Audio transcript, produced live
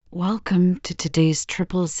Welcome to today's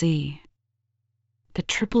Triple Z. The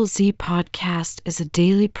Triple Z podcast is a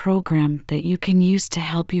daily program that you can use to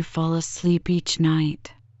help you fall asleep each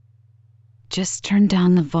night. Just turn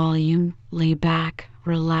down the volume, lay back,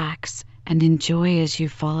 relax, and enjoy as you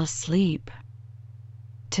fall asleep.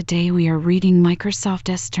 Today we are reading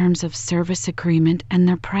Microsoft's Terms of Service Agreement and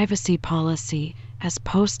their privacy policy as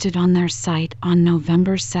posted on their site on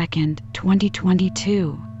November 2nd,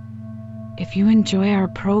 2022. If you enjoy our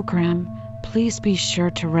program, please be sure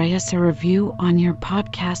to write us a review on your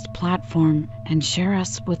podcast platform and share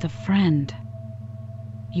us with a friend.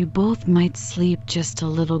 You both might sleep just a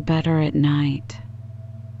little better at night.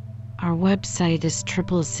 Our website is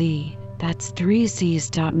Triple Z, that's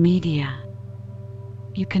 3zs.media.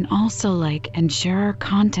 You can also like and share our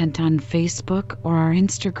content on Facebook or our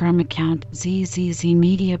Instagram account ZZZ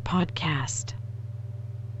Media Podcast.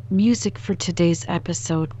 Music for today's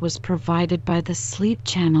episode was provided by the Sleep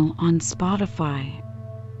Channel on Spotify.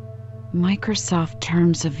 Microsoft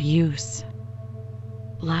Terms of Use.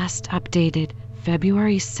 Last updated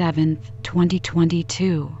February 7th,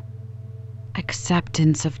 2022.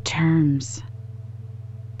 Acceptance of terms.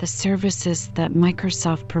 The services that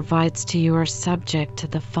Microsoft provides to you are subject to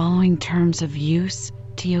the following terms of use,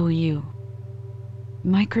 TOU.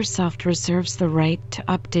 Microsoft reserves the right to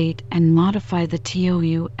update and modify the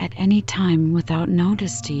TOU at any time without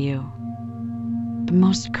notice to you. The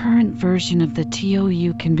most current version of the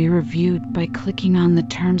TOU can be reviewed by clicking on the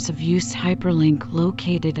Terms of Use hyperlink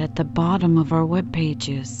located at the bottom of our web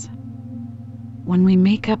pages. When we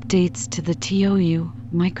make updates to the TOU,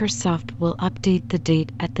 Microsoft will update the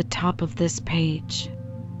date at the top of this page.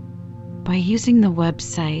 By using the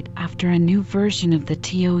website after a new version of the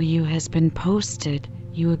TOU has been posted,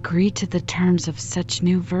 you agree to the terms of such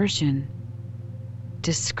new version.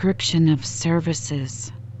 Description of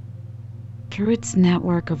services. Through its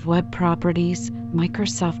network of web properties,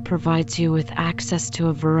 Microsoft provides you with access to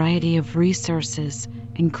a variety of resources,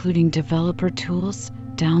 including developer tools,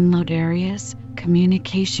 download areas,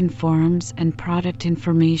 communication forums, and product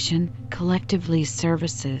information, collectively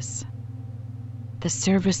services. The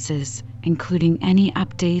services, including any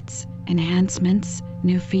updates, enhancements,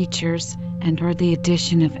 new features, and or the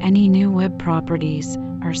addition of any new web properties,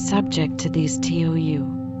 are subject to these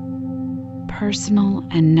TOU. Personal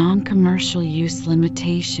and non-commercial use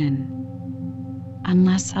limitation.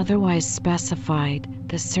 Unless otherwise specified,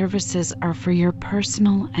 the services are for your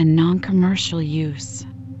personal and non-commercial use.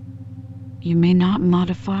 You may not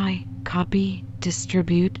modify, copy,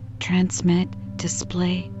 distribute, transmit,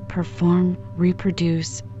 display, perform,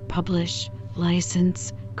 reproduce, publish,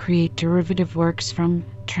 license, create derivative works from,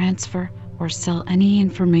 transfer, or sell any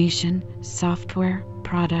information, software,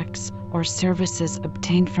 products, or services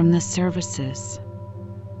obtained from the services.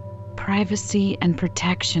 Privacy and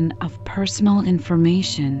protection of personal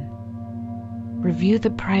information. Review the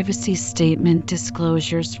privacy statement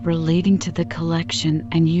disclosures relating to the collection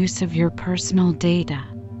and use of your personal data.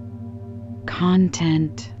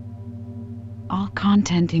 Content. All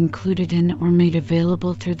content included in or made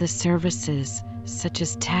available through the services, such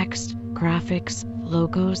as text, graphics,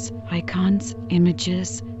 logos, icons,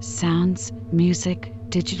 images, sounds, music,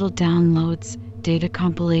 digital downloads, data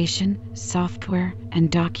compilation, software, and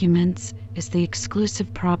documents, is the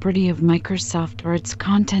exclusive property of Microsoft or its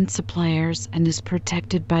content suppliers and is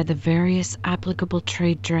protected by the various applicable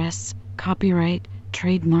trade dress, copyright,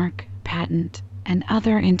 trademark, patent, and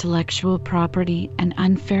other intellectual property and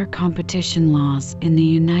unfair competition laws in the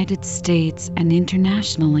United States and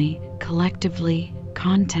internationally, collectively,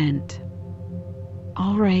 content.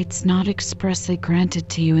 All rights not expressly granted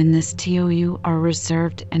to you in this TOU are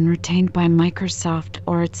reserved and retained by Microsoft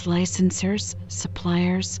or its licensors,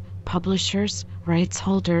 suppliers, publishers, rights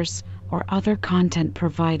holders, or other content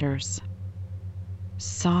providers.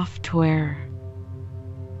 Software.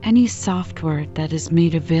 Any software that is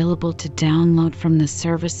made available to download from the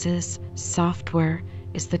services, software,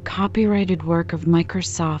 is the copyrighted work of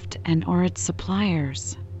Microsoft and or its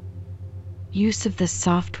suppliers. Use of the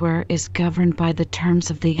software is governed by the terms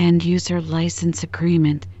of the end-user license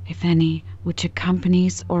agreement, if any, which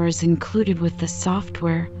accompanies or is included with the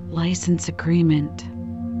software license agreement.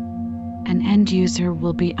 An end user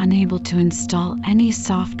will be unable to install any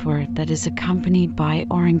software that is accompanied by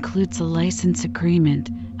or includes a license agreement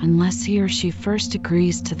unless he or she first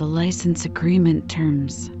agrees to the license agreement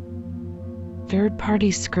terms.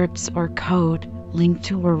 Third-party scripts or code, linked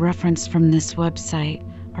to or referenced from this website,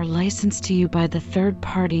 are licensed to you by the third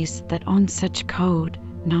parties that own such code,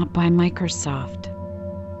 not by Microsoft.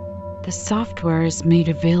 The software is made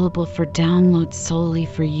available for download solely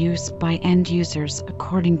for use by end users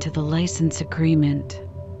according to the license agreement.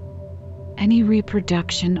 Any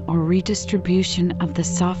reproduction or redistribution of the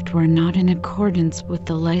software not in accordance with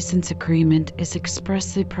the license agreement is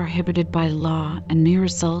expressly prohibited by law and may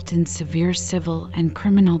result in severe civil and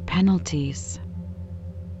criminal penalties.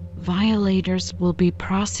 Violators will be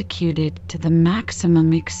prosecuted to the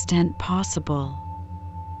maximum extent possible.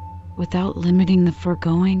 Without limiting the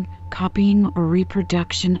foregoing, copying or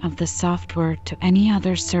reproduction of the software to any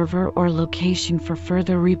other server or location for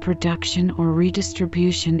further reproduction or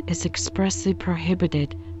redistribution is expressly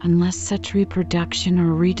prohibited, unless such reproduction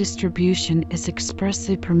or redistribution is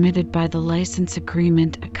expressly permitted by the license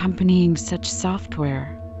agreement accompanying such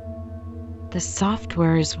software. The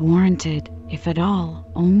software is warranted, if at all,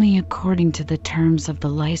 only according to the terms of the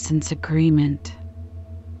license agreement.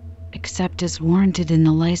 Except as warranted in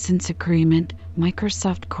the license agreement,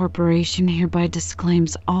 Microsoft Corporation hereby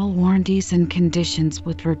disclaims all warranties and conditions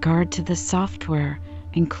with regard to the software,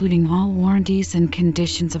 including all warranties and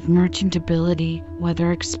conditions of merchantability,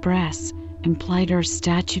 whether express, implied or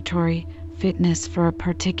statutory, fitness for a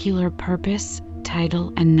particular purpose,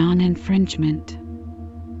 title, and non-infringement.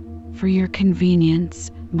 For your convenience,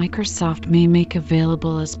 Microsoft may make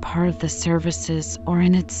available as part of the services or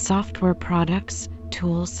in its software products,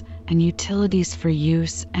 tools, and utilities for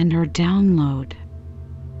use and/or download.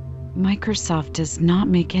 Microsoft does not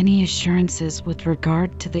make any assurances with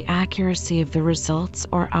regard to the accuracy of the results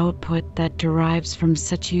or output that derives from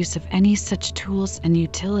such use of any such tools and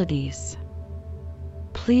utilities.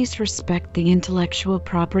 Please respect the intellectual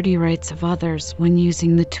property rights of others when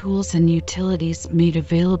using the tools and utilities made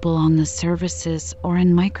available on the services or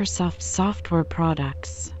in Microsoft software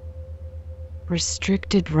products.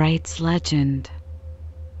 Restricted rights legend.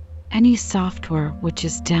 Any software which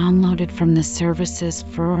is downloaded from the services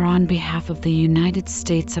for or on behalf of the United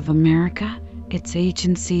States of America, its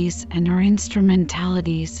agencies and/or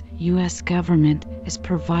instrumentalities, U.S. government, is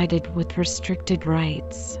provided with restricted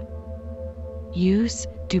rights. Use,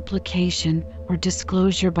 duplication, or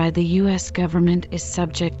disclosure by the U.S. government is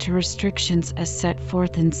subject to restrictions as set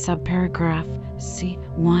forth in subparagraph C.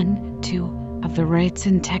 1, 2 of the Rights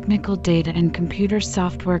in Technical Data and Computer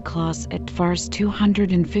Software Clause at FARS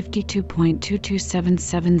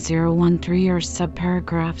 252.2277013 or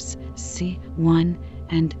subparagraphs C. 1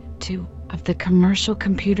 and 2 of the Commercial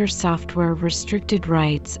Computer Software Restricted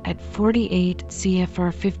Rights at 48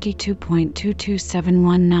 CFR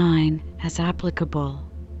 52.22719 as applicable.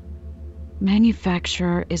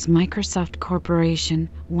 Manufacturer is Microsoft Corporation,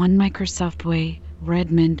 1 Microsoft Way,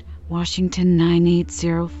 Redmond, Washington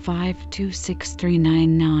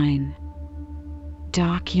 980526399.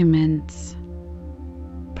 Documents.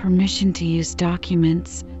 Permission to use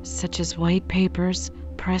documents, such as white papers,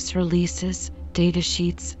 press releases,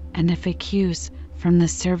 datasheets, and FAQs, from the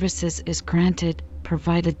services is granted,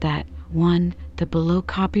 provided that 1. The below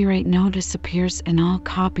copyright notice appears in all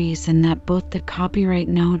copies and that both the copyright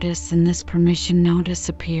notice and this permission notice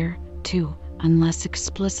appear. 2. Unless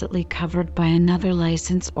explicitly covered by another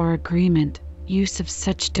license or agreement, use of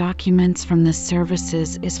such documents from the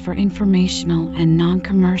services is for informational and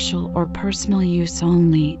non-commercial or personal use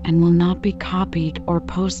only and will not be copied or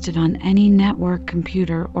posted on any network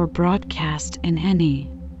computer or broadcast in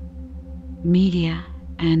any media.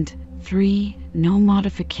 And 3. No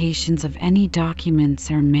modifications of any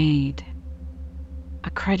documents are made.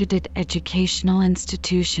 Accredited educational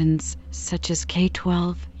institutions, such as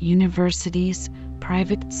K-12, universities,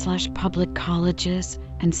 private/public colleges,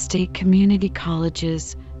 and state community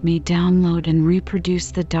colleges, may download and reproduce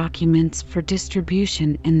the documents for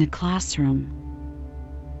distribution in the classroom.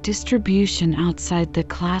 Distribution outside the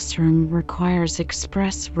classroom requires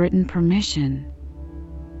express written permission.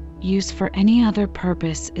 Use for any other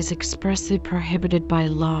purpose is expressly prohibited by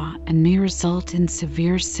law and may result in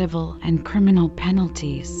severe civil and criminal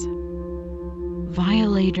penalties.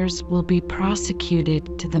 Violators will be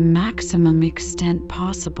prosecuted to the maximum extent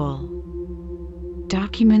possible.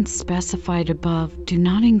 Documents specified above do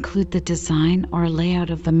not include the design or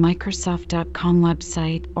layout of the Microsoft.com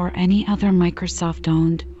website or any other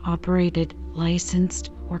Microsoft-owned, operated,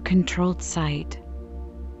 licensed, or controlled site.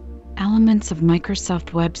 Elements of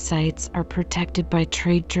Microsoft websites are protected by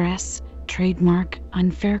trade dress, trademark,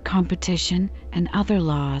 unfair competition, and other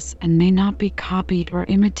laws and may not be copied or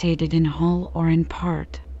imitated in whole or in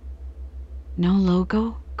part. No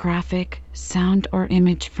logo, graphic, sound, or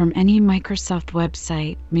image from any Microsoft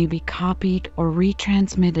website may be copied or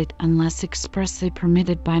retransmitted unless expressly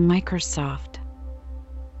permitted by Microsoft.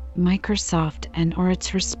 Microsoft and/or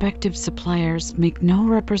its respective suppliers make no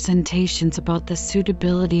representations about the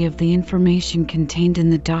suitability of the information contained in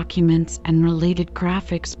the documents and related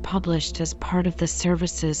graphics published as part of the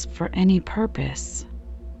services for any purpose.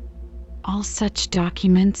 All such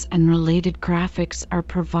documents and related graphics are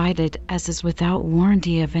provided as is without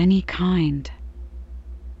warranty of any kind.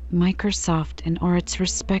 Microsoft and/or its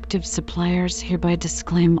respective suppliers hereby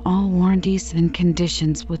disclaim all warranties and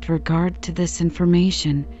conditions with regard to this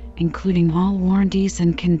information, including all warranties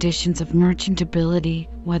and conditions of merchantability,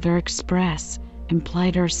 whether express,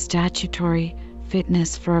 implied or statutory,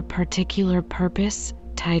 fitness for a particular purpose,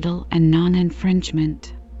 title, and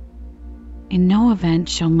non-infringement. In no event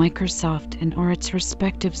shall Microsoft and/or its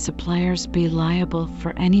respective suppliers be liable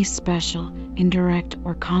for any special, indirect,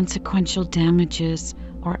 or consequential damages,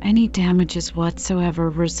 or any damages whatsoever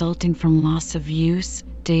resulting from loss of use,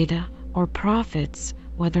 data, or profits,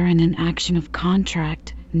 whether in an action of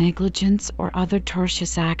contract, negligence, or other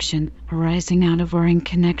tortious action arising out of or in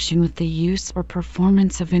connection with the use or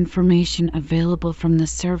performance of information available from the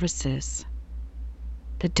services.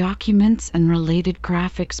 The documents and related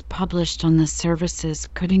graphics published on the services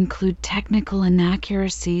could include technical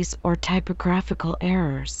inaccuracies or typographical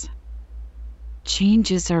errors.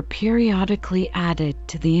 Changes are periodically added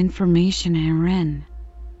to the information herein.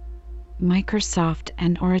 Microsoft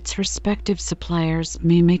and/or its respective suppliers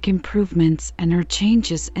may make improvements and/or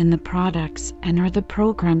changes in the products and/or the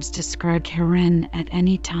programs described herein at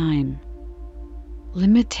any time.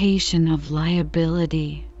 Limitation of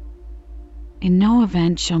liability. In no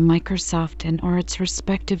event shall Microsoft and/or its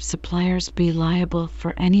respective suppliers be liable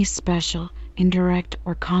for any special, indirect,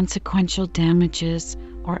 or consequential damages,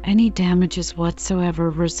 or any damages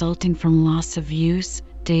whatsoever resulting from loss of use,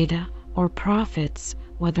 data, or profits,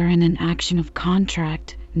 whether in an action of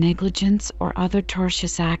contract, negligence, or other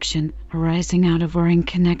tortious action arising out of or in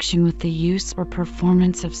connection with the use or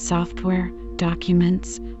performance of software,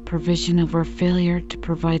 documents, provision of or failure to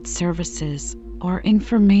provide services, or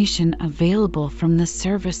information available from the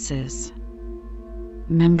services.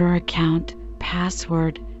 Member account,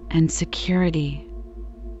 password, and security.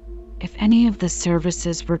 If any of the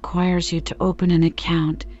services requires you to open an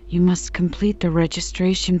account, you must complete the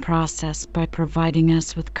registration process by providing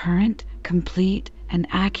us with current, complete, and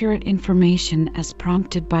accurate information as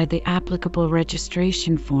prompted by the applicable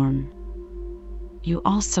registration form. You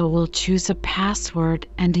also will choose a password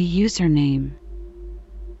and a username.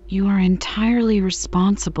 You are entirely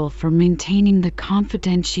responsible for maintaining the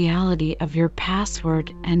confidentiality of your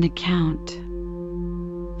password and account.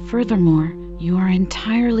 Furthermore, you are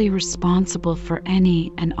entirely responsible for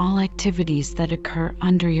any and all activities that occur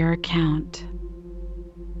under your account.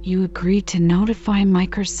 You agree to notify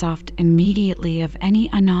Microsoft immediately of any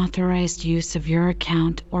unauthorized use of your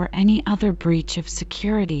account or any other breach of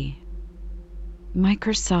security.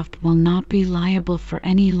 Microsoft will not be liable for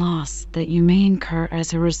any loss that you may incur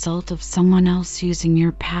as a result of someone else using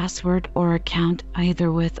your password or account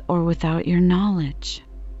either with or without your knowledge.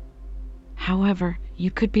 However,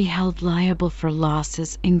 you could be held liable for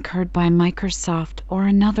losses incurred by Microsoft or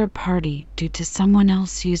another party due to someone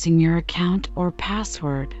else using your account or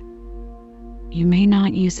password. You may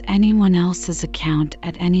not use anyone else's account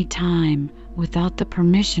at any time without the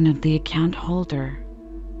permission of the account holder.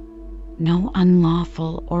 No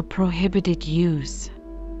unlawful or prohibited use.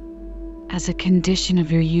 As a condition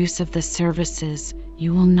of your use of the services,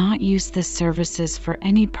 you will not use the services for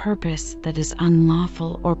any purpose that is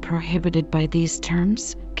unlawful or prohibited by these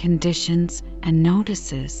terms, conditions, and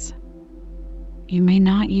notices. You may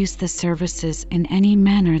not use the services in any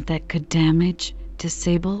manner that could damage,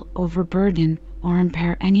 disable, overburden, or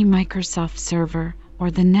impair any Microsoft server or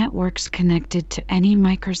the networks connected to any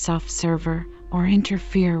Microsoft server, or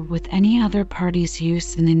interfere with any other party's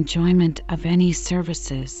use and enjoyment of any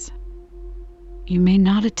services. You may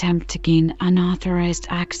not attempt to gain unauthorized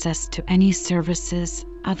access to any services,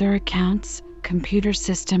 other accounts, computer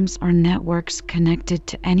systems, or networks connected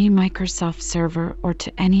to any Microsoft server or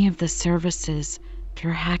to any of the services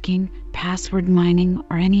through hacking, password mining,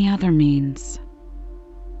 or any other means.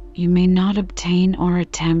 You may not obtain or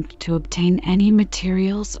attempt to obtain any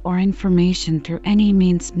materials or information through any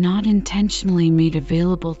means not intentionally made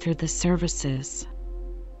available through the services.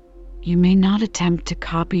 You may not attempt to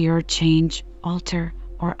copy or change, alter,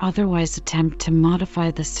 or otherwise attempt to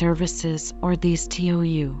modify the services or these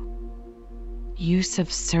TOU. Use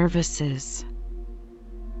of services.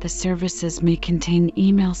 The services may contain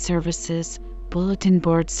email services, bulletin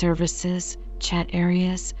board services, chat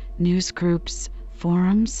areas, news groups,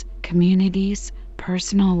 forums, communities,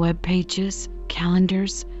 personal web pages,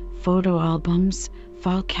 calendars, photo albums,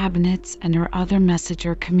 file cabinets, and/or other message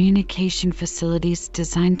or communication facilities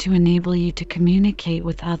designed to enable you to communicate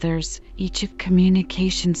with others, each of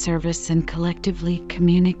communication service and collectively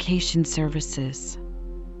communication services.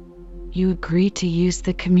 You agree to use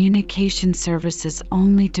the communication services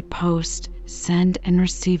only to post, send, and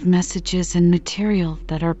receive messages and material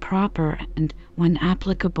that are proper and, when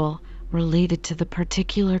applicable, related to the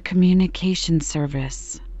particular communication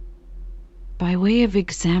service. By way of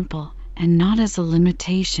example, and not as a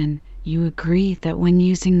limitation, you agree that when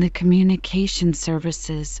using the communication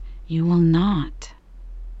services, you will not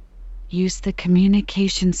use the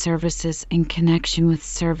communication services in connection with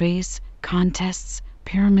surveys, contests,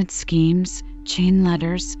 pyramid schemes, chain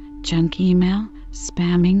letters, junk email,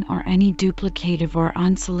 spamming, or any duplicative or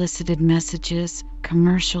unsolicited messages,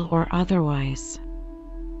 commercial or otherwise.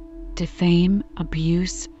 Defame,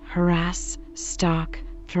 abuse, harass, stalk,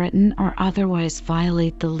 threaten, or otherwise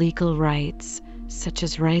violate the legal rights, such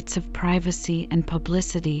as rights of privacy and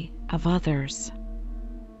publicity, of others.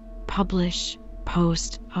 Publish,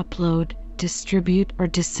 post, upload, distribute, or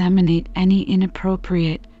disseminate any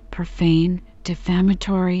inappropriate, profane,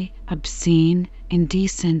 defamatory, obscene,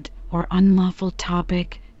 indecent, or unlawful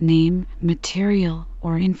topic, name, material,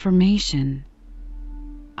 or information.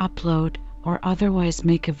 Upload, or otherwise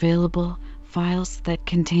make available, files that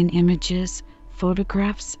contain images,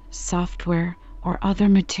 photographs, software, or other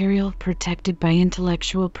material protected by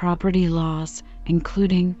intellectual property laws,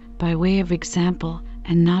 including, by way of example,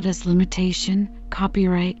 and not as limitation,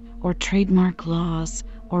 copyright or trademark laws,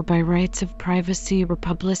 or by rights of privacy or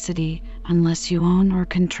publicity, unless you own or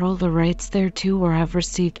control the rights thereto or have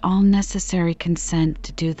received all necessary consent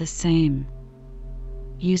to do the same.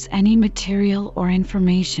 Use any material or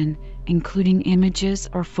information, including images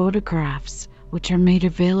or photographs, which are made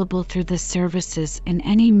available through the services in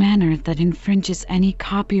any manner that infringes any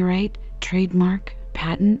copyright, trademark,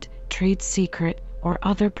 patent, trade secret, or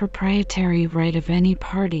other proprietary right of any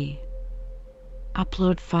party.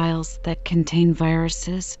 Upload files that contain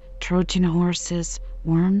viruses, Trojan horses,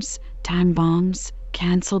 worms, time bombs,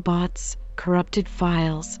 cancel bots, corrupted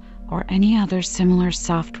files, or any other similar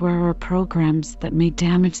software or programs that may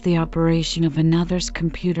damage the operation of another's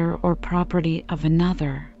computer or property of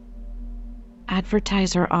another.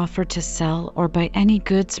 Advertise or offer to sell or buy any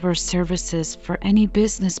goods or services for any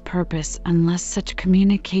business purpose unless such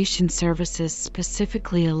communication services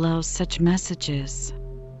specifically allow such messages.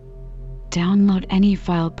 Download any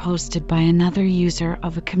file posted by another user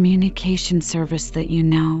of a communication service that you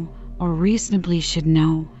know, or reasonably should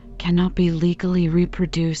know, cannot be legally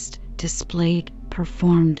reproduced, displayed,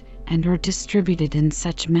 performed, and/or distributed in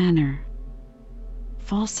such manner.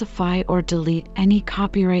 Falsify or delete any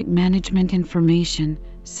copyright management information,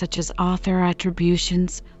 such as author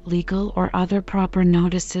attributions, legal or other proper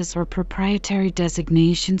notices or proprietary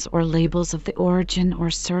designations or labels of the origin or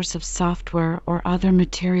source of software or other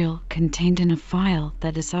material contained in a file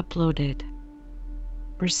that is uploaded.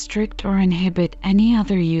 Restrict or inhibit any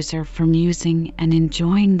other user from using and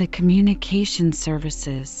enjoying the communication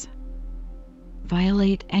services.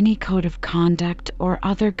 Violate any code of conduct or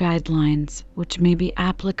other guidelines which may be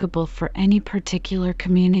applicable for any particular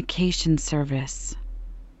communication service.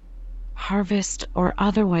 Harvest or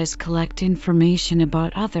otherwise collect information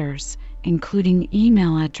about others, including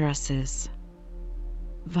email addresses.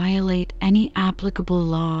 Violate any applicable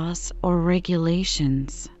laws or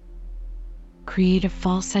regulations. Create a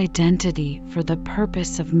false identity for the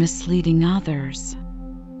purpose of misleading others.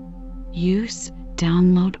 Use,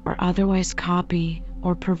 download, or otherwise copy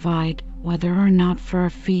or provide, whether or not for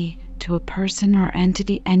a fee, to a person or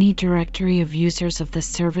entity any directory of users of the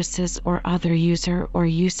services or other user or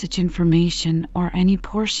usage information or any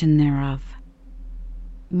portion thereof.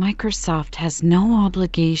 Microsoft has no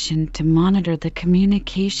obligation to monitor the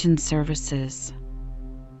communication services.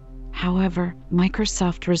 However,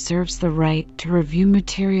 Microsoft reserves the right to review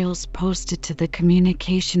materials posted to the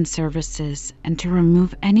communication services and to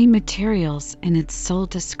remove any materials in its sole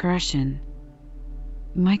discretion.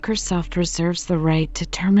 Microsoft reserves the right to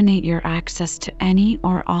terminate your access to any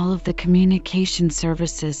or all of the communication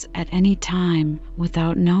services at any time,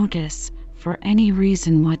 without notice, for any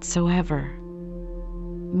reason whatsoever.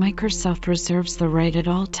 Microsoft reserves the right at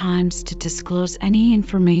all times to disclose any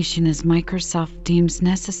information as Microsoft deems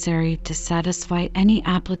necessary to satisfy any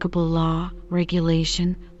applicable law,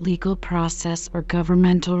 regulation, legal process, or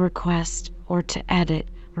governmental request, or to edit,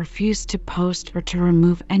 refuse to post, or to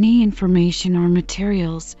remove any information or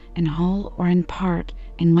materials, in whole or in part,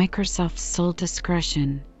 in Microsoft's sole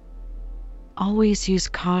discretion. Always use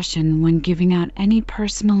caution when giving out any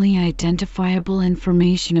personally identifiable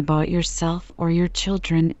information about yourself or your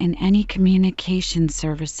children in any communication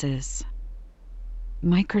services.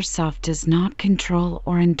 Microsoft does not control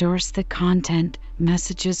or endorse the content,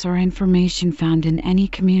 messages, or information found in any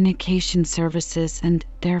communication services, and,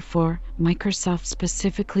 therefore, Microsoft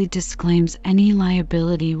specifically disclaims any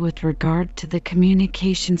liability with regard to the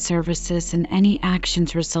communication services and any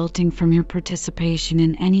actions resulting from your participation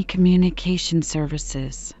in any communication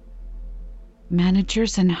services.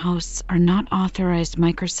 Managers and hosts are not authorized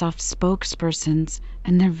Microsoft spokespersons,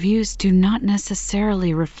 and their views do not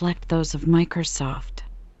necessarily reflect those of Microsoft.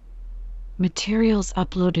 Materials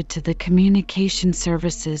uploaded to the communication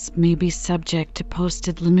services may be subject to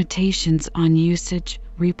posted limitations on usage,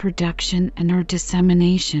 reproduction, and/or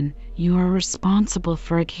dissemination. You are responsible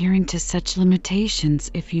for adhering to such limitations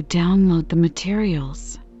if you download the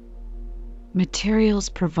materials. Materials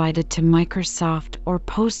provided to Microsoft or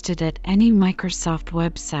posted at any Microsoft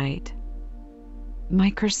website.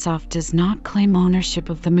 Microsoft does not claim ownership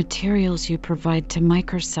of the materials you provide to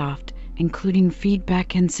Microsoft, including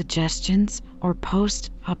feedback and suggestions, or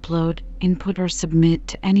post, upload, input, or submit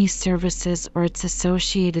to any services or its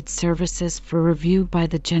associated services for review by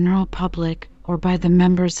the general public or by the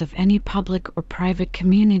members of any public or private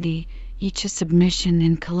community, each a submission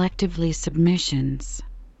and collectively submissions.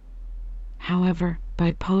 However,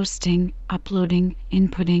 by posting, uploading,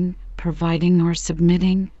 inputting, providing, or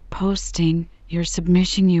submitting, posting your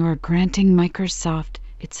submission, you are granting Microsoft,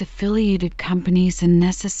 its affiliated companies, and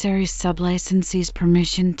necessary sublicensees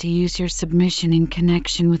permission to use your submission in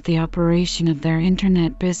connection with the operation of their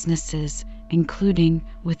Internet businesses, including,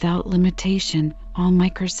 without limitation, all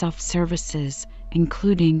Microsoft services,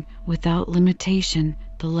 including, without limitation,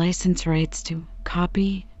 the license rights to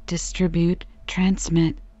copy, distribute,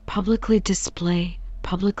 transmit, publicly display,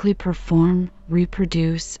 publicly perform,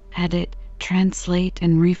 reproduce, edit, translate,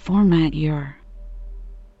 and reformat your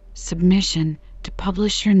submission, to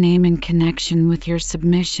publish your name in connection with your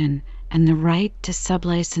submission, and the right to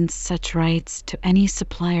sublicense such rights to any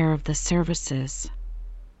supplier of the services.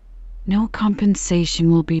 No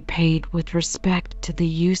compensation will be paid with respect to the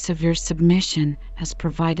use of your submission as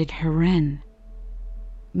provided herein.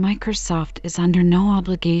 Microsoft is under no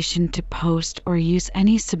obligation to post or use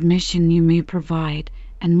any submission you may provide,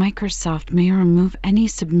 and Microsoft may remove any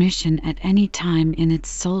submission at any time in its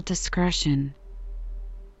sole discretion.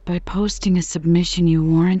 By posting a submission, you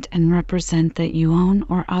warrant and represent that you own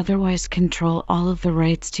or otherwise control all of the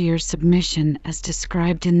rights to your submission as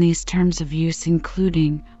described in these terms of use,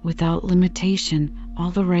 including, without limitation, all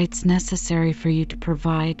the rights necessary for you to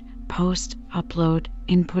provide, post, upload,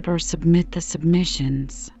 input, or submit the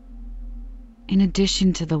submissions. In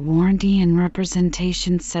addition to the warranty and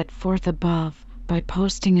representation set forth above, by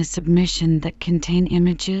posting a submission that contain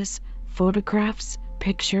images, photographs,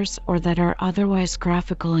 pictures, or that are otherwise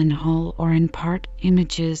graphical in whole or in part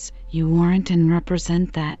images, you warrant and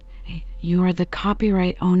represent that you are the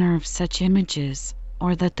copyright owner of such images,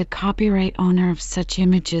 or that the copyright owner of such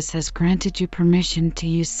images has granted you permission to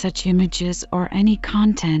use such images or any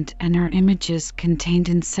content and/or images contained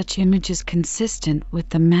in such images consistent with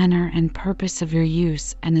the manner and purpose of your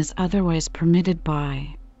use and is otherwise permitted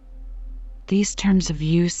by these terms of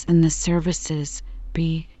use and the services.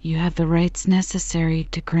 B. You have the rights necessary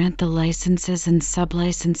to grant the licenses and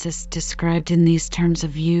sublicenses described in these terms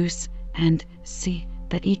of use, and C.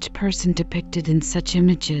 That each person depicted in such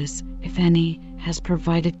images, if any, has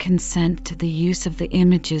provided consent to the use of the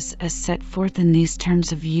images as set forth in these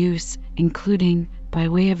terms of use, including, by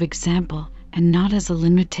way of example, and not as a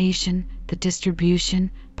limitation, the distribution,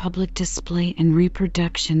 public display, and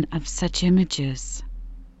reproduction of such images.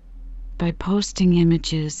 By posting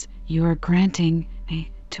images, you are granting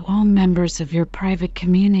to all members of your private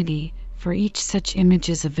community, for each such image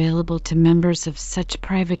is available to members of such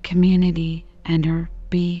private community, and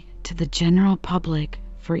B. to the general public,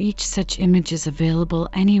 for each such image is available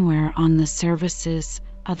anywhere on the services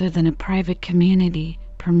other than a private community,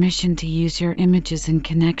 permission to use your images in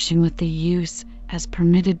connection with the use, as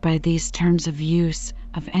permitted by these terms of use,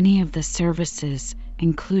 of any of the services,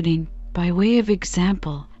 including, by way of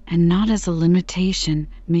example, and not as a limitation,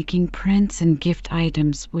 making prints and gift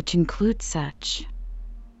items which include such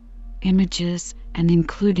images, and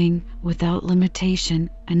including, without limitation,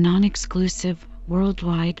 a non-exclusive,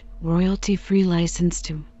 worldwide, royalty-free license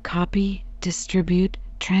to copy, distribute,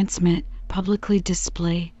 transmit, publicly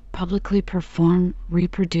display, publicly perform,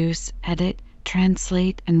 reproduce, edit,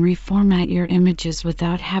 translate, and reformat your images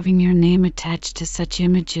without having your name attached to such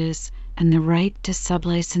images, and the right to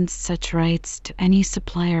sublicense such rights to any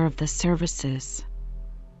supplier of the services.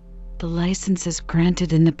 The licenses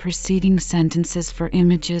granted in the preceding sentences for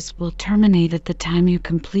images will terminate at the time you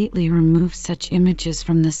completely remove such images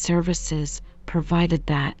from the services, provided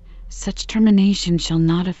that Such termination shall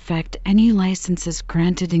not affect any licenses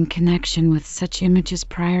granted in connection with such images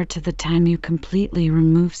prior to the time you completely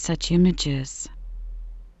remove such images.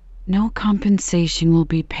 No compensation will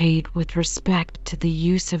be paid with respect to the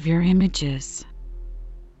use of your images.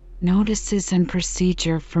 Notices and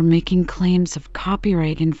procedure for making claims of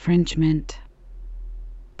copyright infringement.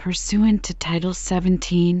 Pursuant to Title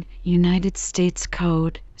 17, United States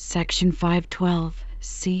Code, Section 512,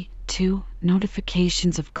 C2,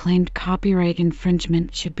 notifications of claimed copyright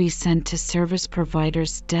infringement should be sent to service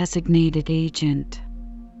provider's designated agent.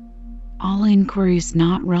 All inquiries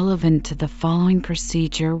not relevant to the following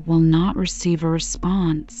procedure will not receive a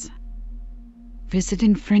response. Visit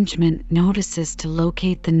infringement notices to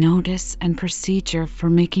locate the notice and procedure for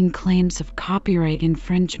making claims of copyright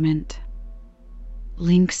infringement.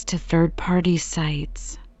 Links to third-party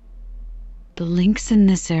sites. The links in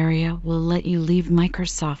this area will let you leave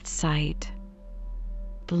Microsoft's site.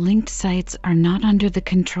 The linked sites are not under the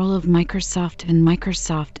control of Microsoft, and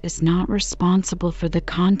Microsoft is not responsible for the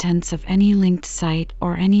contents of any linked site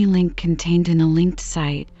or any link contained in a linked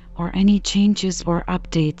site, or any changes or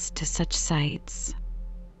updates to such sites.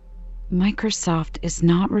 Microsoft is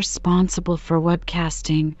not responsible for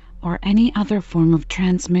webcasting or any other form of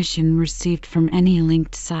transmission received from any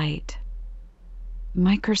linked site.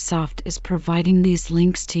 Microsoft is providing these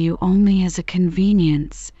links to you only as a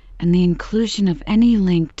convenience, and the inclusion of any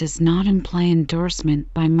link does not imply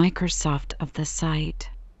endorsement by Microsoft of the site.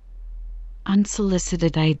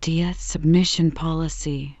 Unsolicited idea submission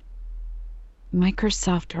policy.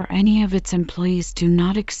 Microsoft or any of its employees do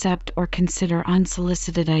not accept or consider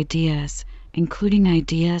unsolicited ideas, including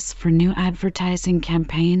ideas for new advertising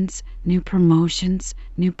campaigns, new promotions,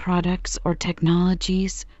 new products or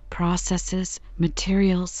technologies, processes,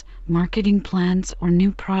 materials, marketing plans, or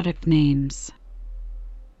new product names.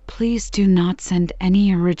 Please do not send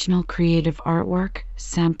any original creative artwork,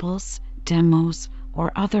 samples, demos,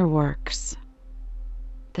 or other works.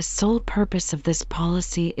 The sole purpose of this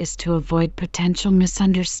policy is to avoid potential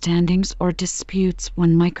misunderstandings or disputes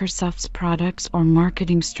when Microsoft's products or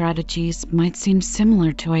marketing strategies might seem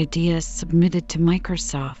similar to ideas submitted to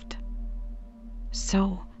Microsoft.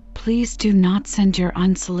 So, please do not send your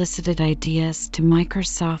unsolicited ideas to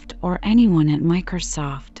Microsoft or anyone at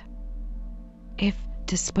Microsoft. If,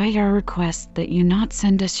 despite our request that you not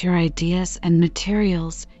send us your ideas and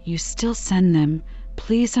materials, you still send them,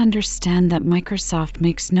 please understand that Microsoft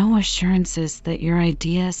makes no assurances that your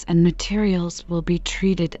ideas and materials will be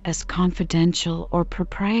treated as confidential or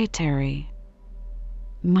proprietary.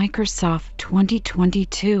 Microsoft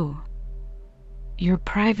 2022. Your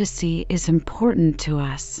privacy is important to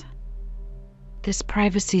us. This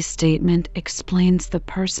privacy statement explains the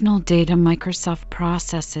personal data Microsoft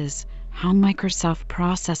processes, how Microsoft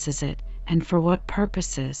processes it, and for what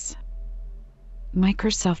purposes.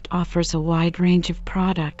 Microsoft offers a wide range of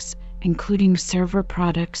products, including server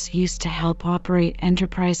products used to help operate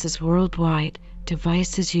enterprises worldwide,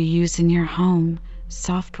 devices you use in your home,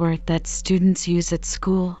 software that students use at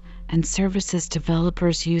school, and services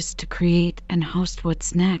developers use to create and host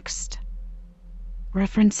what's next.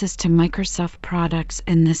 References to Microsoft products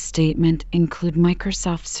in this statement include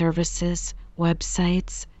Microsoft services,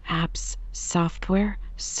 websites, apps, software,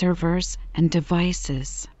 servers, and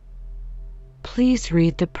devices. Please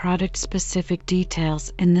read the product-specific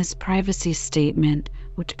details in this privacy statement,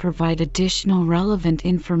 which provide additional relevant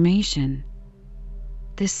information.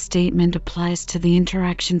 This statement applies to the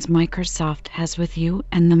interactions Microsoft has with you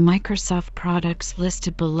and the Microsoft products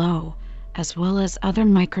listed below, as well as other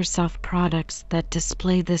Microsoft products that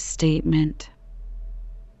display this statement.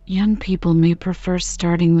 Young people may prefer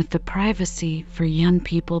starting with the Privacy for Young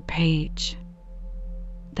People page.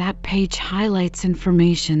 That page highlights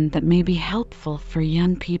information that may be helpful for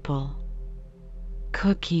young people.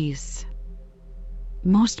 Cookies.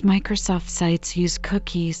 Most Microsoft sites use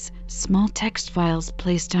cookies, small text files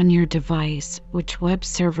placed on your device, which web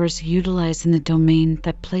servers utilize in the domain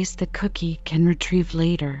that place the cookie can retrieve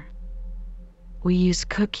later. We use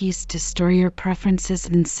cookies to store your preferences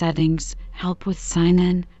and settings, help with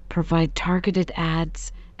sign-in, provide targeted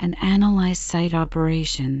ads, and analyze site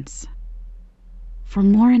operations. For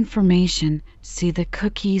more information, see the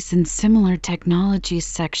Cookies and Similar Technologies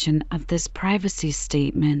section of this privacy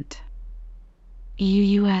statement.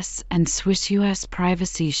 EU-US and Swiss-US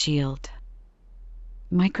Privacy Shield.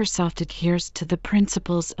 Microsoft adheres to the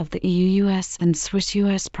principles of the EU-US and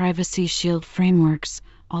Swiss-US Privacy Shield frameworks,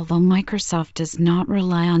 although Microsoft does not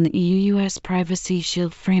rely on the EU-US Privacy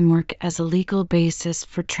Shield framework as a legal basis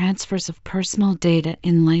for transfers of personal data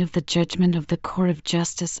in light of the judgment of the Court of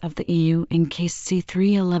Justice of the EU in Case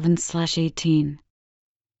C311/18.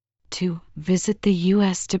 2. Visit the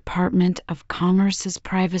U.S. Department of Commerce's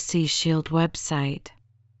Privacy Shield website.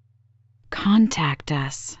 Contact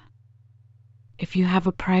us. If you have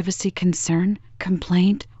a privacy concern,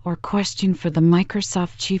 complaint, or question for the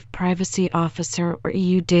Microsoft Chief Privacy Officer or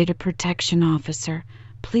EU Data Protection Officer,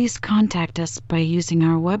 please contact us by using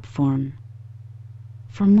our web form.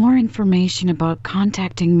 For more information about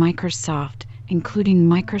contacting Microsoft, including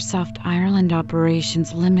Microsoft Ireland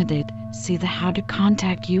Operations Limited, see the How to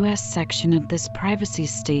Contact US section of this privacy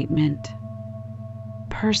statement.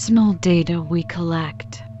 Personal data we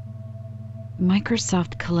collect.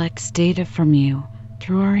 Microsoft collects data from you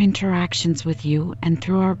through our interactions with you and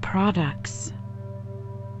through our products.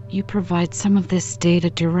 You provide some of this data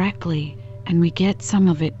directly, and we get some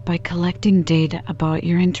of it by collecting data about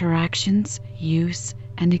your interactions, use,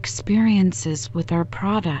 and experiences with our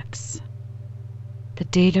products. The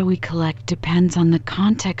data we collect depends on the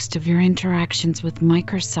context of your interactions with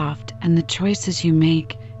Microsoft and the choices you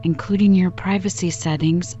make, including your privacy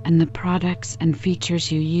settings and the products and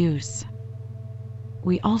features you use.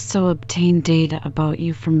 We also obtain data about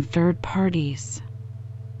you from third parties.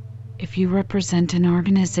 If you represent an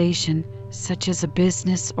organization, such as a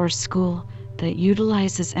business or school, that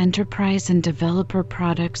utilizes enterprise and developer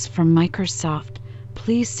products from Microsoft,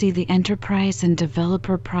 please see the Enterprise and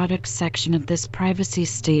Developer Products section of this privacy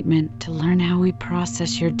statement to learn how we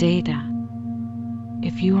process your data.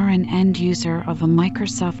 If you are an end user of a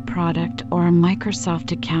Microsoft product or a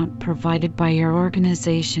Microsoft account provided by your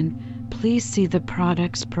organization, please see the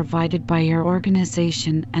Products Provided by Your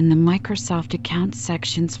Organization and the Microsoft Account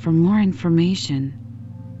sections for more information.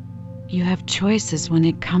 You have choices when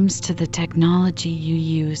it comes to the technology you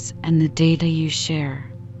use and the data you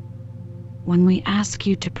share. When we ask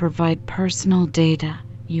you to provide personal data,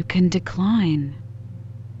 you can decline.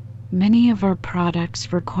 Many of our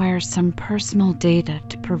products require some personal data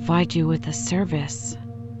to provide you with a service.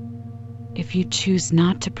 If you choose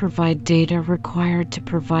not to provide data required to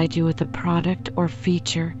provide you with a product or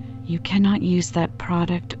feature, you cannot use that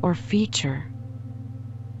product or feature.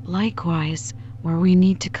 Likewise, where we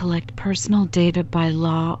need to collect personal data by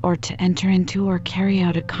law or to enter into or carry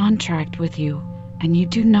out a contract with you, and you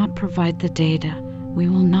do not provide the data, we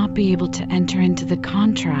will not be able to enter into the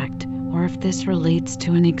contract, or if this relates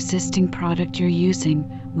to an existing product you're using,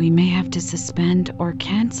 we may have to suspend or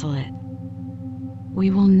cancel it. We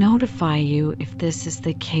will notify you if this is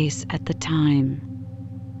the case at the time.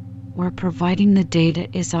 Where providing the data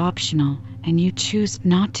is optional and you choose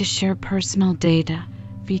not to share personal data,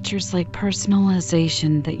 features like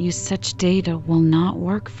personalization that use such data will not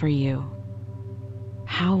work for you.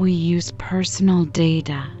 How we use personal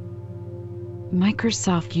data.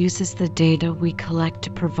 Microsoft uses the data we collect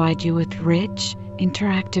to provide you with rich,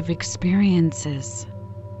 interactive experiences.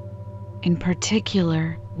 In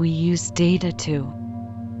particular, we use data to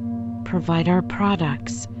provide our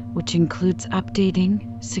products, which includes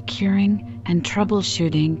updating, securing, and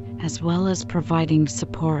troubleshooting, as well as providing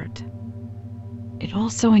support. It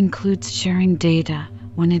also includes sharing data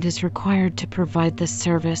when it is required to provide the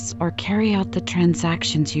service or carry out the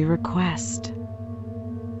transactions you request.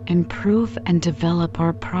 Improve and develop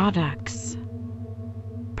our products.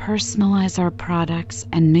 Personalize our products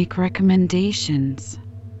and make recommendations.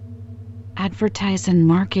 Advertise and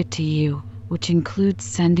market to you, which includes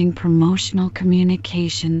sending promotional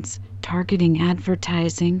communications, targeting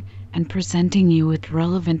advertising, and presenting you with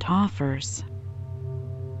relevant offers.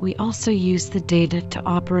 We also use the data to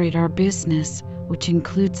operate our business, which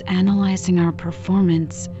includes analyzing our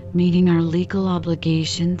performance, meeting our legal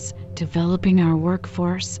obligations, developing our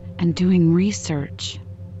workforce, and doing research.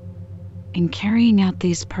 In carrying out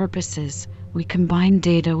these purposes, we combine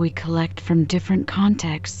data we collect from different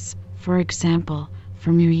contexts, for example,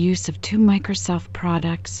 from your use of two Microsoft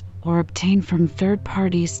products, or obtained from third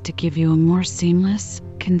parties to give you a more seamless,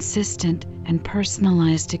 consistent, and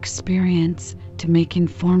personalized experience to make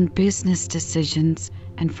informed business decisions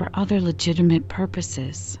and for other legitimate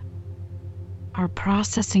purposes. Our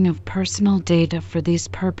processing of personal data for these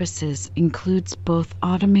purposes includes both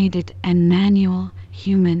automated and manual,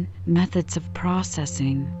 human methods of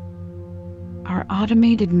processing. Our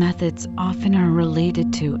automated methods often are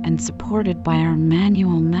related to and supported by our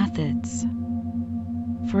manual methods.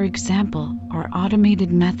 For example, our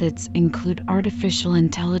automated methods include artificial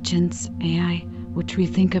intelligence, AI, which we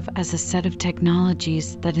think of as a set of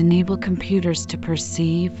technologies that enable computers to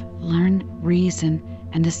perceive, learn, reason,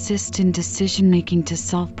 and assist in decision-making to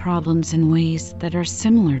solve problems in ways that are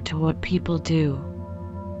similar to what people do.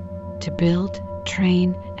 To build,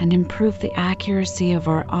 train, and improve the accuracy of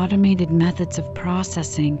our automated methods of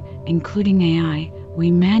processing, including AI, we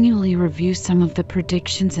manually review some of the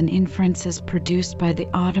predictions and inferences produced by the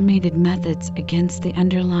automated methods against the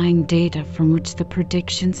underlying data from which the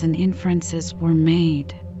predictions and inferences were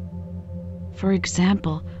made. For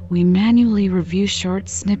example, we manually review short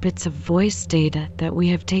snippets of voice data that we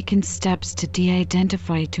have taken steps to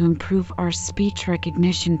de-identify to improve our speech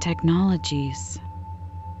recognition technologies.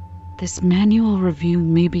 This manual review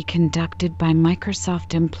may be conducted by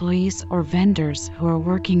Microsoft employees or vendors who are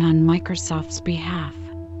working on Microsoft's behalf.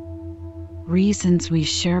 Reasons we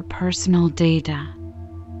share personal data.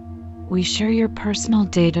 We share your personal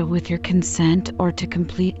data with your consent or to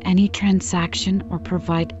complete any transaction or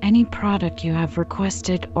provide any product you have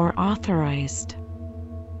requested or authorized.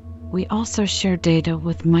 We also share data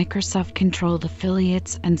with Microsoft-controlled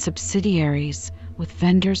affiliates and subsidiaries, with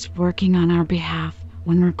vendors working on our behalf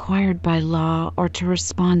when required by law or to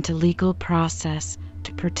respond to legal process,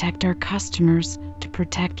 to protect our customers, to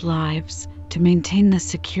protect lives, to maintain the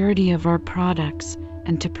security of our products,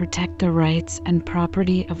 and to protect the rights and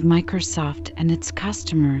property of Microsoft and its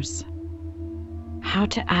customers. How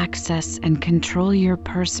to access and control your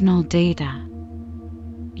personal data.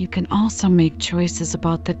 You can also make choices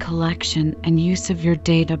about the collection and use of your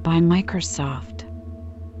data by Microsoft.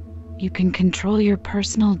 You can control your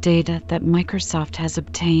personal data that Microsoft has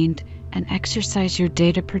obtained and exercise your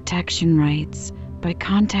data protection rights by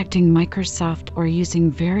contacting Microsoft or using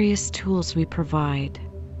various tools we provide.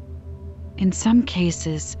 In some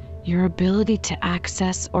cases, your ability to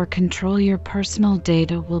access or control your personal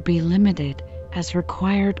data will be limited, as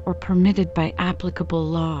required or permitted by applicable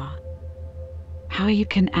law. How you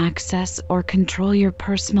can access or control your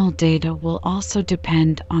personal data will also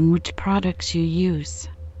depend on which products you use.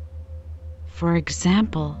 For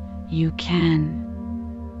example, you can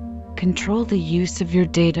control the use of your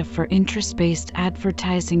data for interest-based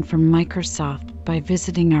advertising from Microsoft by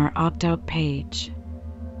visiting our opt-out page.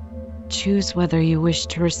 Choose whether you wish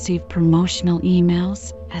to receive promotional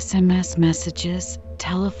emails, SMS messages,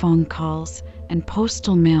 telephone calls, and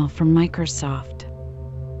postal mail from Microsoft.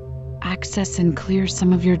 Access and clear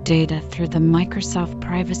some of your data through the Microsoft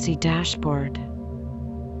Privacy Dashboard.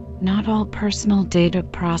 Not all personal data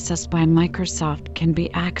processed by Microsoft can be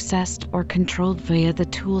accessed or controlled via the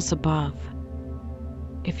tools above.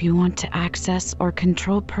 If you want to access or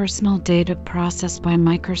control personal data processed by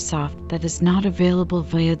Microsoft that is not available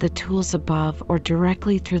via the tools above or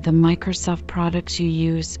directly through the Microsoft products you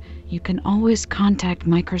use, you can always contact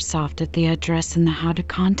Microsoft at the address in the How to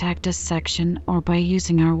Contact Us section or by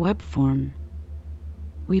using our web form.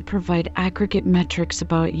 We provide aggregate metrics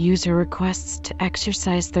about user requests to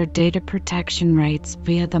exercise their data protection rights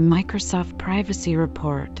via the Microsoft Privacy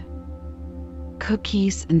Report.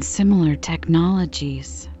 Cookies and similar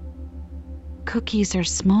technologies. Cookies are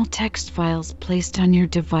small text files placed on your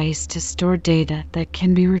device to store data that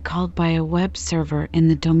can be recalled by a web server in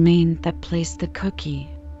the domain that placed the cookie.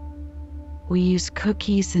 We use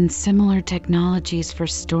cookies and similar technologies for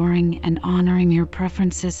storing and honoring your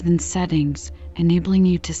preferences and settings, enabling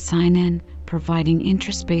you to sign in, providing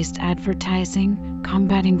interest-based advertising,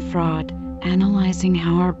 combating fraud, analyzing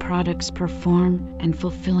how our products perform, and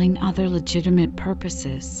fulfilling other legitimate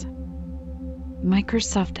purposes.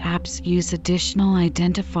 Microsoft apps use additional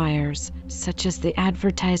identifiers, such as the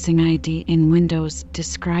Advertising ID in Windows,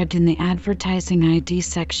 described in the Advertising ID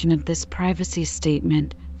section of this privacy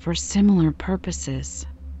statement, for similar purposes.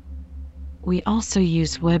 We also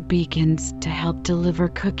use web beacons to help deliver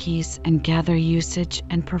cookies and gather usage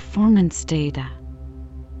and performance data.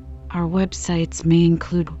 Our websites may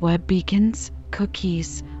include web beacons,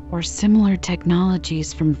 cookies, or similar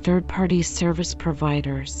technologies from third-party service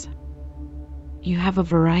providers. You have a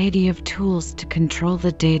variety of tools to control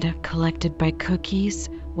the data collected by cookies,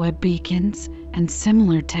 web beacons, and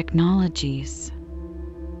similar technologies.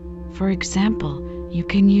 For example, you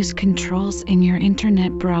can use controls in your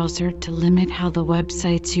internet browser to limit how the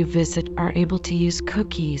websites you visit are able to use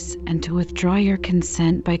cookies and to withdraw your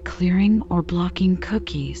consent by clearing or blocking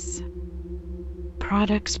cookies.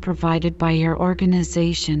 Products provided by your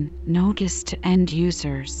organization, notice to end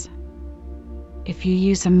users. If you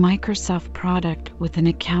use a Microsoft product with an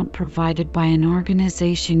account provided by an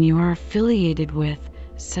organization you are affiliated with,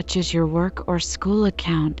 such as your work or school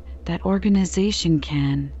account, that organization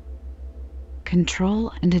can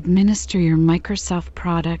control and administer your Microsoft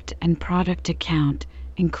product and product account,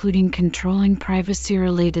 including controlling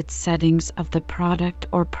privacy-related settings of the product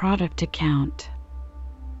or product account.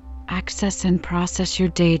 Access and process your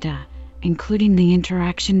data, including the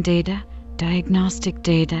interaction data, diagnostic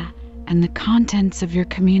data, and the contents of your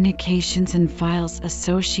communications and files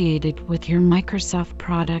associated with your Microsoft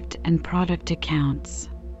product and product accounts.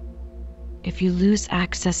 If you lose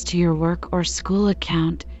access to your work or school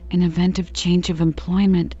account in event of change of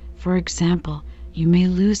employment, for example, you may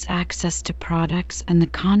lose access to products and the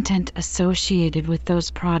content associated with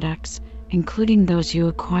those products, including those you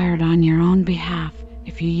acquired on your own behalf,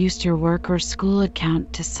 if you used your work or school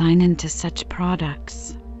account to sign into such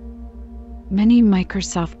products. Many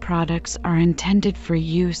Microsoft products are intended for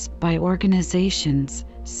use by organizations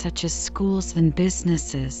such as schools and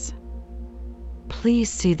businesses. Please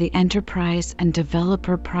see the Enterprise and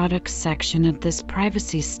Developer Products section of this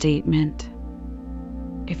privacy statement.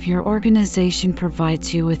 If your organization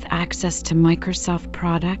provides you with access to Microsoft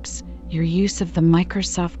products, your use of the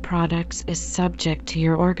Microsoft products is subject to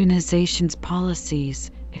your organization's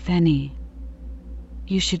policies, if any.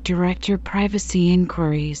 You should direct your privacy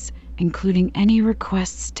inquiries, including any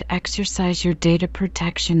requests to exercise your data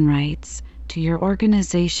protection rights, to your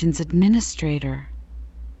organization's administrator.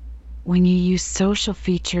 When you use social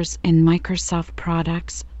features in Microsoft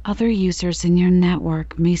products, other users in your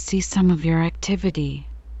network may see some of your activity.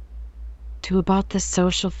 About the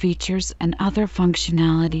social features and other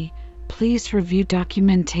functionality, please review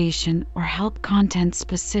documentation or help content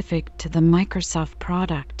specific to the Microsoft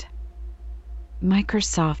product.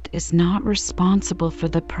 Microsoft is not responsible for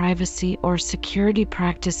the privacy or security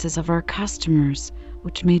practices of our customers,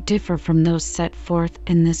 which may differ from those set forth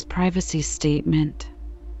in this privacy statement.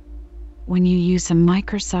 When you use a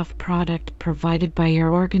Microsoft product provided by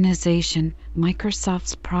your organization,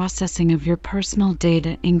 Microsoft's processing of your personal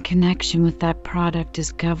data in connection with that product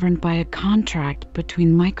is governed by a contract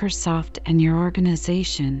between Microsoft and your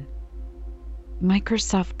organization.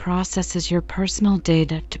 Microsoft processes your personal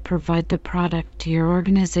data to provide the product to your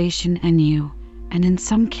organization and you, and in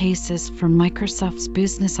some cases for Microsoft's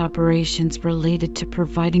business operations related to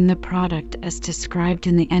providing the product as described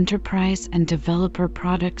in the Enterprise and Developer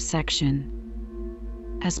Products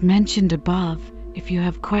section. As mentioned above, if you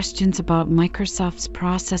have questions about Microsoft's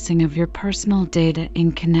processing of your personal data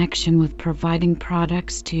in connection with providing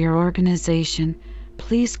products to your organization,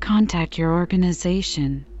 please contact your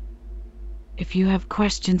organization. If you have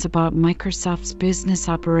questions about Microsoft's business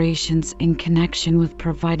operations in connection with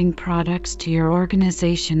providing products to your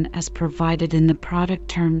organization as provided in the product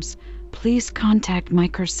terms, please contact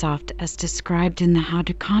Microsoft as described in the How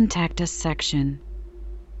to Contact Us section.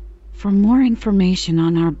 For more information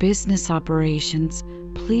on our business operations,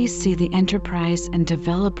 please see the Enterprise and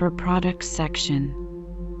Developer Products section.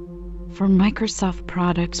 For Microsoft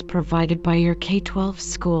products provided by your K-12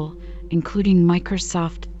 school, including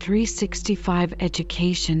Microsoft 365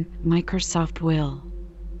 Education, Microsoft will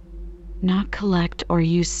not collect or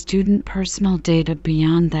use student personal data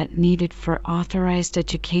beyond that needed for authorized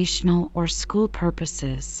educational or school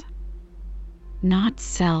purposes. Not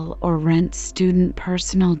sell or rent student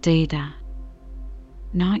personal data.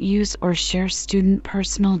 Not use or share student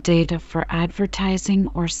personal data for advertising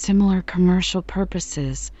or similar commercial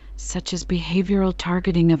purposes, such as behavioral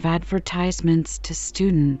targeting of advertisements to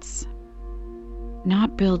students.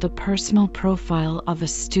 Not build a personal profile of a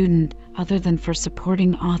student other than for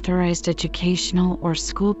supporting authorized educational or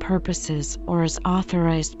school purposes or as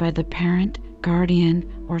authorized by the parent,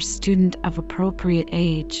 guardian, or student of appropriate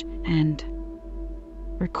age, and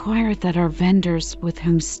require that our vendors with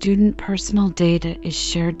whom student personal data is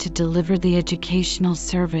shared to deliver the educational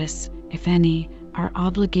service, if any, are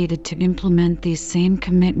obligated to implement these same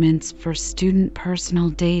commitments for student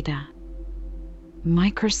personal data.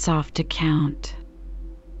 Microsoft account.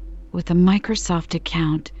 With a Microsoft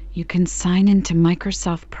account, you can sign into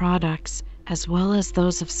Microsoft products as well as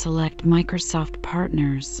those of select Microsoft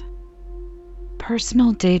partners.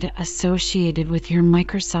 Personal data associated with your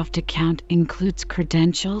Microsoft account includes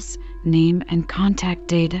credentials, name and contact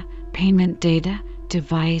data, payment data,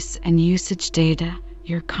 device and usage data,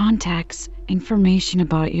 your contacts, information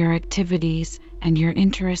about your activities, and your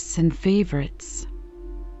interests and favorites.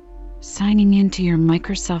 Signing into your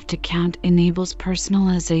Microsoft account enables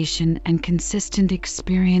personalization and consistent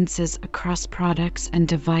experiences across products and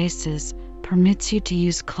devices, permits you to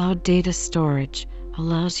use cloud data storage,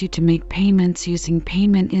 allows you to make payments using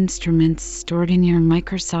payment instruments stored in your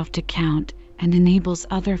Microsoft account, and enables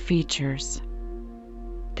other features.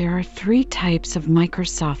 There are 3 types of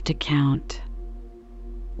Microsoft account.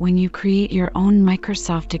 When you create your own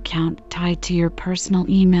Microsoft account tied to your personal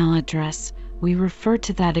email address, we refer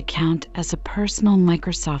to that account as a personal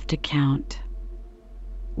Microsoft account.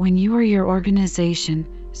 When you or your organization,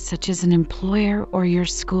 such as an employer or your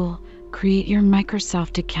school, create your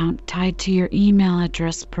Microsoft account tied to your email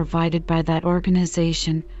address provided by that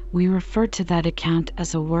organization, we refer to that account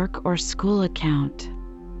as a work or school account.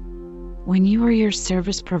 When you or your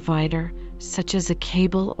service provider, such as a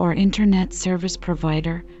cable or internet service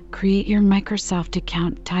provider, create your Microsoft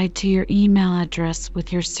account tied to your email address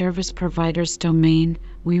with your service provider's domain.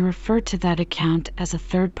 We refer to that account as a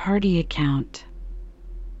third-party account.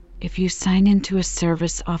 If you sign into a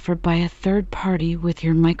service offered by a third party with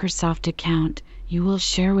your Microsoft account, you will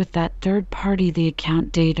share with that third party the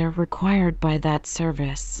account data required by that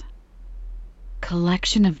service.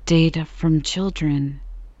 Collection of data from children.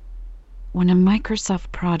 When a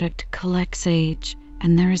Microsoft product collects age,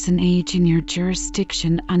 and there is an age in your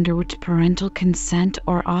jurisdiction under which parental consent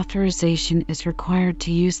or authorization is required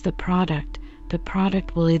to use the product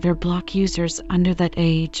will either block users under that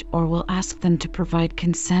age or will ask them to provide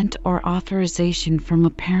consent or authorization from a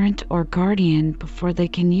parent or guardian before they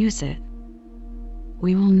can use it.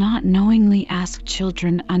 We will not knowingly ask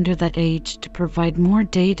children under that age to provide more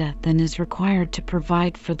data than is required to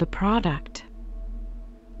provide for the product.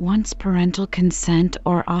 Once parental consent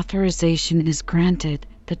or authorization is granted,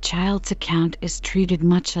 the child's account is treated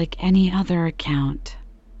much like any other account.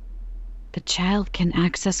 The child can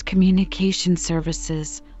access communication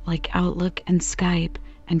services like Outlook and Skype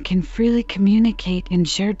and can freely communicate and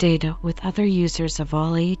share data with other users of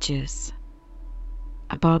all ages.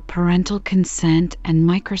 About parental consent and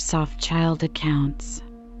Microsoft Child accounts.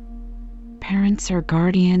 Parents or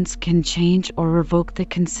guardians can change or revoke the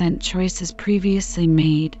consent choices previously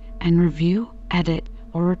made and review, edit,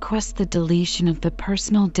 or request the deletion of the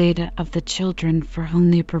personal data of the children for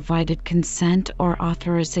whom they provided consent or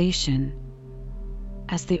authorization.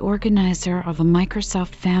 As the organizer of a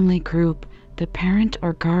Microsoft Family Group, the parent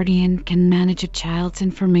or guardian can manage a child's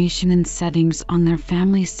information and settings on their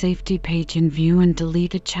family safety page and view and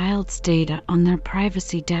delete a child's data on their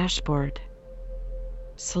privacy dashboard.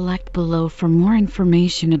 Select below for more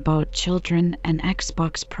information about children and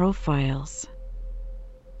Xbox profiles.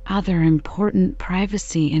 Other important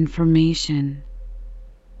privacy information.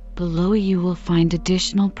 Below you will find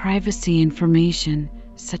additional privacy information,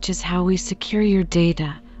 such as how we secure your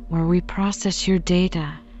data, where we process your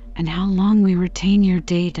data, and how long we retain your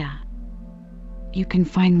data. You can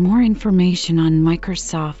find more information on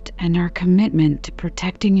Microsoft and our commitment to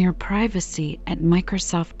protecting your privacy at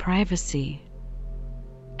Microsoft Privacy.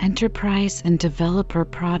 Enterprise and Developer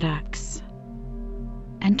Products.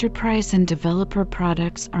 Enterprise and Developer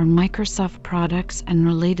Products are Microsoft products and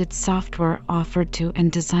related software offered to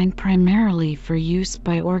and designed primarily for use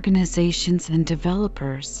by organizations and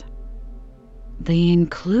developers. They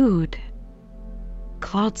include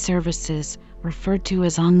cloud services, referred to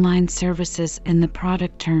as online services in the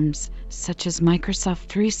product terms, such as Microsoft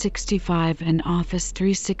 365 and Office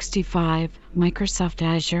 365, Microsoft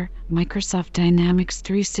Azure, Microsoft Dynamics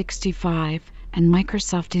 365, and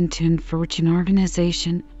Microsoft Intune, for which an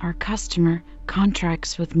organization, our customer,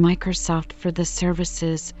 contracts with Microsoft for the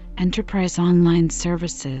services, enterprise online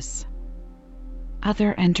services.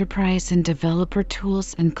 Other enterprise and developer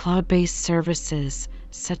tools and cloud-based services,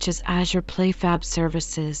 such as Azure PlayFab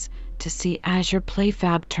services, to see Azure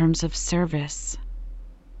PlayFab terms of service.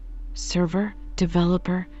 Server,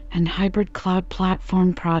 developer, and hybrid cloud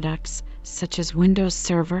platform products, such as Windows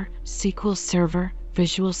Server, SQL Server,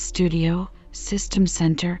 Visual Studio, System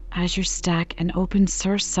Center, Azure Stack, and open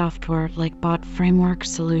source software like Bot Framework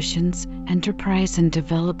Solutions, enterprise and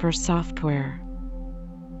developer software.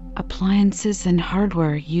 Appliances and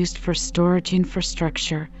hardware used for storage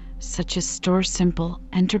infrastructure, such as StorSimple,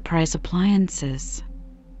 enterprise appliances.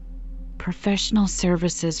 Professional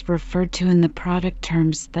services referred to in the product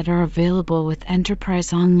terms that are available with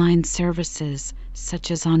enterprise online services,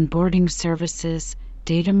 such as onboarding services,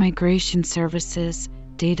 data migration services,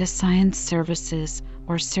 data science services,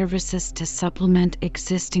 or services to supplement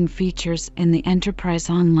existing features in the enterprise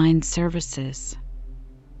online services.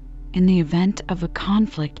 In the event of a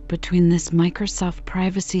conflict between this Microsoft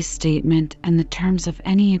privacy statement and the terms of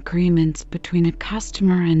any agreements between a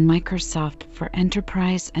customer and Microsoft for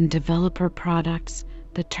enterprise and developer products,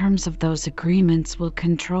 the terms of those agreements will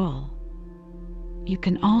control. You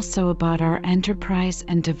can also about our enterprise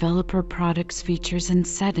and developer products features and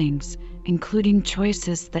settings, including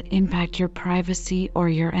choices that impact your privacy or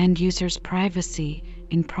your end user's privacy,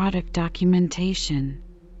 in product documentation.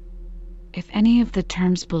 If any of the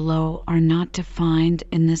terms below are not defined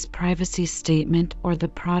in this privacy statement or the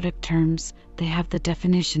product terms, they have the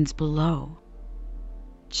definitions below.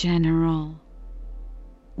 General.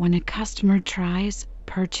 When a customer tries,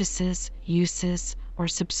 purchases, uses, or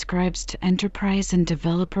subscribes to enterprise and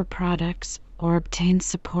developer products, or obtains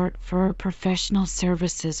support for professional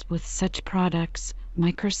services with such products,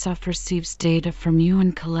 Microsoft receives data from you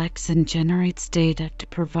and collects and generates data to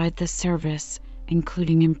provide the service,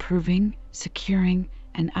 including improving, securing,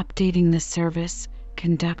 and updating the service,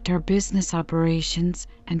 conduct our business operations,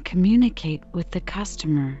 and communicate with the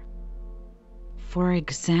customer. For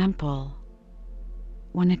example,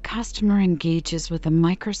 when a customer engages with a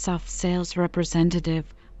Microsoft sales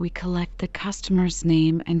representative, we collect the customer's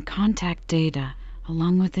name and contact data,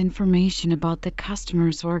 along with information about the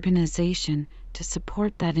customer's organization to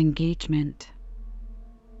support that engagement.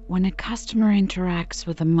 When a customer interacts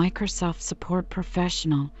with a Microsoft support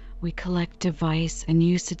professional, we collect device and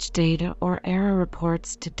usage data or error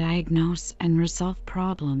reports to diagnose and resolve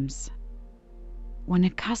problems. When a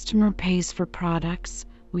customer pays for products,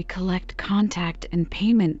 we collect contact and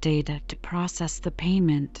payment data to process the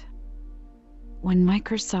payment. When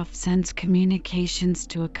Microsoft sends communications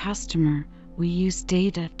to a customer, we use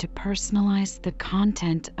data to personalize the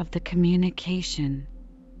content of the communication.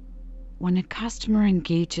 When a customer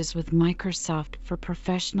engages with Microsoft for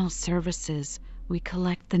professional services, we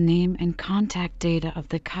collect the name and contact data of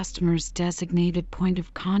the customer's designated point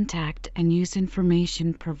of contact and use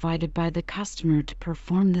information provided by the customer to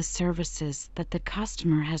perform the services that the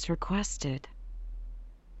customer has requested.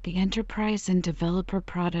 The enterprise and developer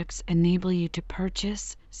products enable you to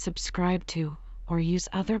purchase, subscribe to, or use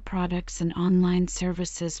other products and online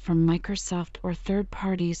services from Microsoft or third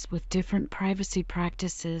parties with different privacy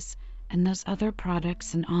practices, and those other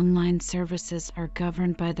products and online services are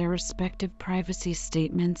governed by their respective privacy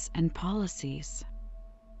statements and policies.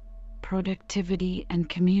 Productivity and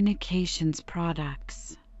communications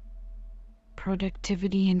products.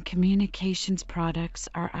 Productivity and communications products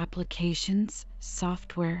are applications,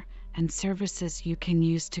 software, and services you can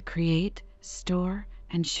use to create, store,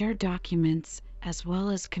 and share documents, as well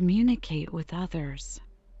as communicate with others.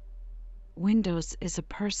 Windows is a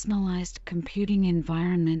personalized computing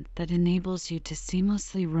environment that enables you to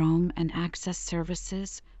seamlessly roam and access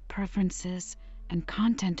services, preferences, and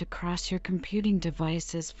content across your computing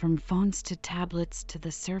devices from phones to tablets to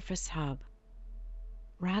the Surface Hub.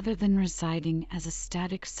 Rather than residing as a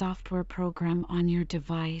static software program on your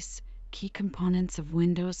device, key components of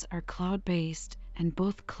Windows are cloud-based, and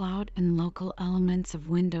both cloud and local elements of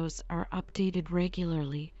Windows are updated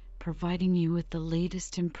regularly, providing you with the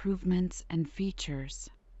latest improvements and features.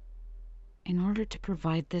 In order to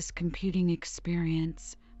provide this computing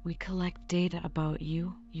experience, we collect data about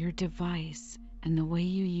you, your device, and the way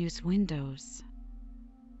you use Windows.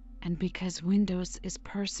 And because Windows is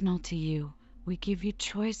personal to you, we give you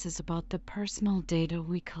choices about the personal data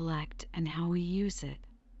we collect and how we use it.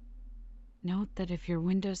 Note that if your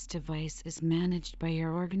Windows device is managed by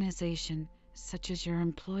your organization, such as your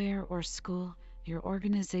employer or school, your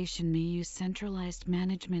organization may use centralized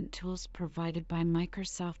management tools provided by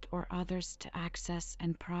Microsoft or others to access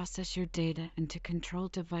and process your data and to control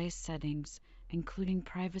device settings, including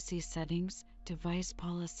privacy settings, device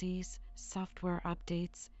policies, software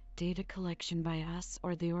updates, data collection by us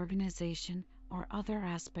or the organization, or other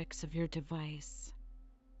aspects of your device.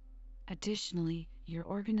 Additionally, your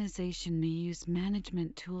organization may use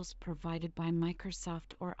management tools provided by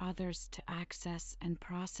Microsoft or others to access and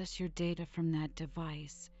process your data from that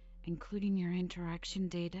device, including your interaction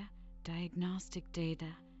data, diagnostic data,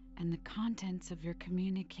 and the contents of your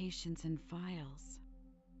communications and files.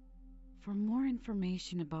 For more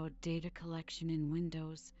information about data collection in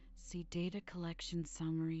Windows, see Data Collection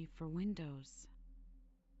Summary for Windows.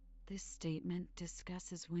 This statement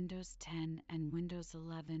discusses Windows 10 and Windows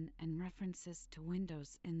 11, and references to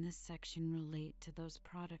Windows in this section relate to those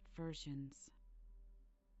product versions.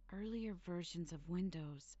 Earlier versions of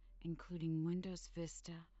Windows, including Windows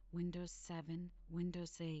Vista, Windows 7,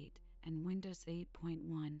 Windows 8, and Windows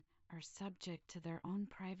 8.1, are subject to their own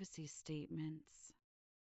privacy statements.